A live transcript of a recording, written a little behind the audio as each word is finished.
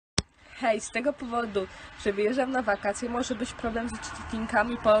Hej, z tego powodu, że wyjeżdżam na wakacje, może być problem z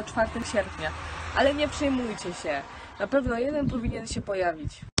odcinkami po 4 sierpnia. Ale nie przejmujcie się, na pewno jeden powinien się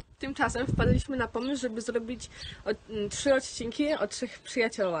pojawić. Tymczasem wpadliśmy na pomysł, żeby zrobić 3 odcinki o 3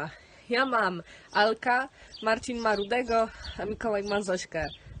 przyjaciołach. Ja mam Alka, Marcin ma Rudego, a Mikołaj ma Zośkę.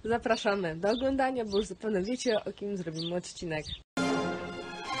 Zapraszamy do oglądania, bo już zapewne wiecie, o kim zrobimy odcinek.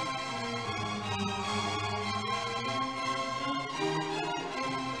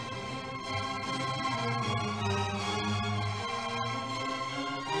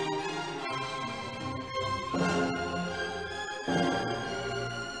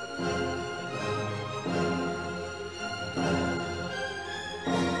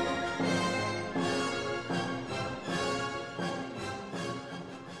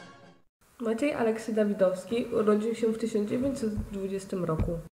 Maciej Aleksy Dawidowski urodził się w 1920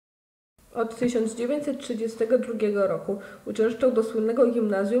 roku. Od 1932 roku uczęszczał do słynnego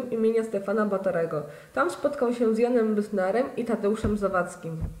gimnazjum imienia Stefana Batorego. Tam spotkał się z Janem Bysnarem i Tadeuszem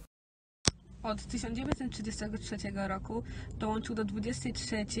Zawadzkim. Od 1933 roku dołączył do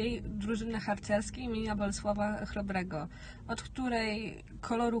 23. drużyny harcerskiej imienia Bolesława Chrobrego, od której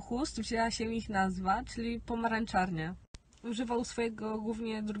koloru chust wzięła się ich nazwa, czyli pomarańczarnia. Używał swojego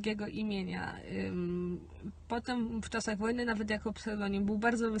głównie drugiego imienia. Potem w czasach wojny nawet jako pseudonim był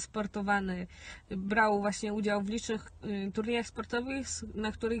bardzo wysportowany. Brał właśnie udział w licznych turniejach sportowych,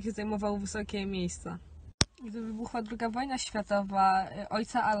 na których zajmował wysokie miejsca. Gdy wybuchła II wojna światowa,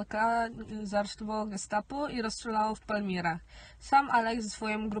 ojca Alka zaaresztowało gestapo i rozstrzelało w Palmierach. Sam Alek ze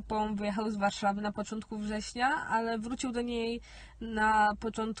swoją grupą wyjechał z Warszawy na początku września, ale wrócił do niej na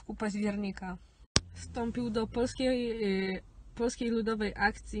początku października. Wstąpił do Polskiej Ludowej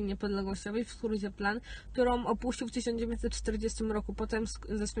Akcji Niepodległościowej, w skrócie PLAN, którą opuścił w 1940 roku. Potem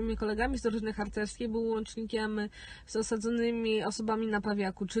ze swoimi kolegami z drużyny harcerskiej był łącznikiem z osadzonymi osobami na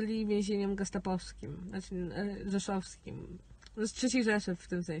Pawiaku, czyli więzieniem gestapowskim, znaczy rzeszowskim, z III Rzeszy w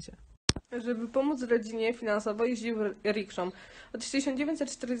tym sensie. Żeby pomóc rodzinie finansowo, jeździł rikszą. Od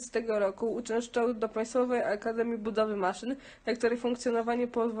 1940 roku uczęszczał do Państwowej Akademii Budowy Maszyn, na której funkcjonowanie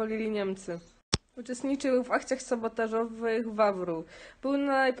pozwolili Niemcy. Uczestniczył w akcjach sabotażowych Wawru.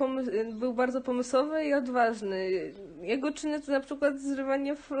 Był bardzo pomysłowy i odważny. Jego czyny to na przykład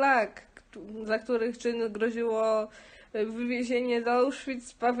zrywanie flag, za których czyn groziło wywiezienie do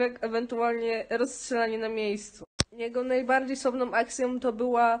Auschwitz, Pawiak, ewentualnie rozstrzelanie na miejscu. Jego najbardziej sławną akcją to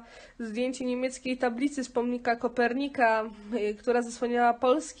była zdjęcie niemieckiej tablicy z pomnika Kopernika, która zasłaniała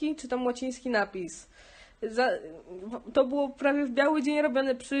polski czy tam łaciński napis. To było prawie w biały dzień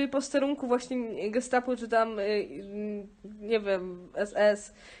robione przy posterunku właśnie gestapo czy tam, nie wiem,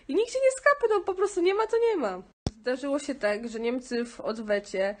 SS. I nikt się nie skapnął, po prostu nie ma to nie ma. Zdarzyło się tak, że Niemcy w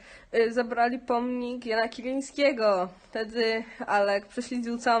odwecie zabrali pomnik Jana Kilińskiego. Wtedy Alek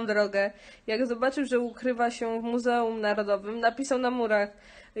prześledził całą drogę. Jak zobaczył, że ukrywa się w Muzeum Narodowym, napisał na murach: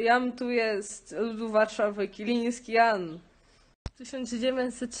 Jam tu jest, ludu Warszawy, Kiliński Jan. W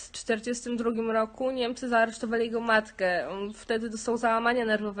 1942 roku Niemcy zaaresztowali jego matkę. On wtedy dostał załamania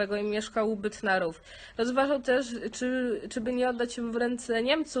nerwowego i mieszkał u Bytnarów. Rozważał też, czy by nie oddać się w ręce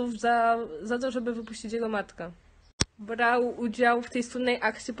Niemców za to, żeby wypuścić jego matkę. Brał udział w tej słynnej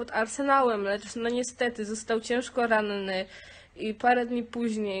akcji pod Arsenałem, lecz no niestety został ciężko ranny i parę dni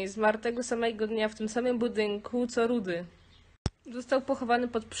później zmarł tego samego dnia w tym samym budynku co Rudy. Został pochowany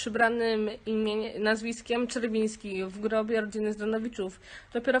pod przybranym nazwiskiem Czerwiński w grobie rodziny Zdronowiczów.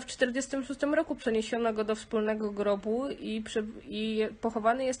 Dopiero w 1946 roku przeniesiono go do wspólnego grobu i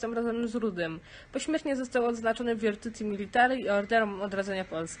pochowany jest tam razem z Rudym. Pośmiertnie został odznaczony Virtuti Militari i Orderem Odrodzenia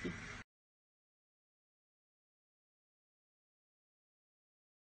Polski.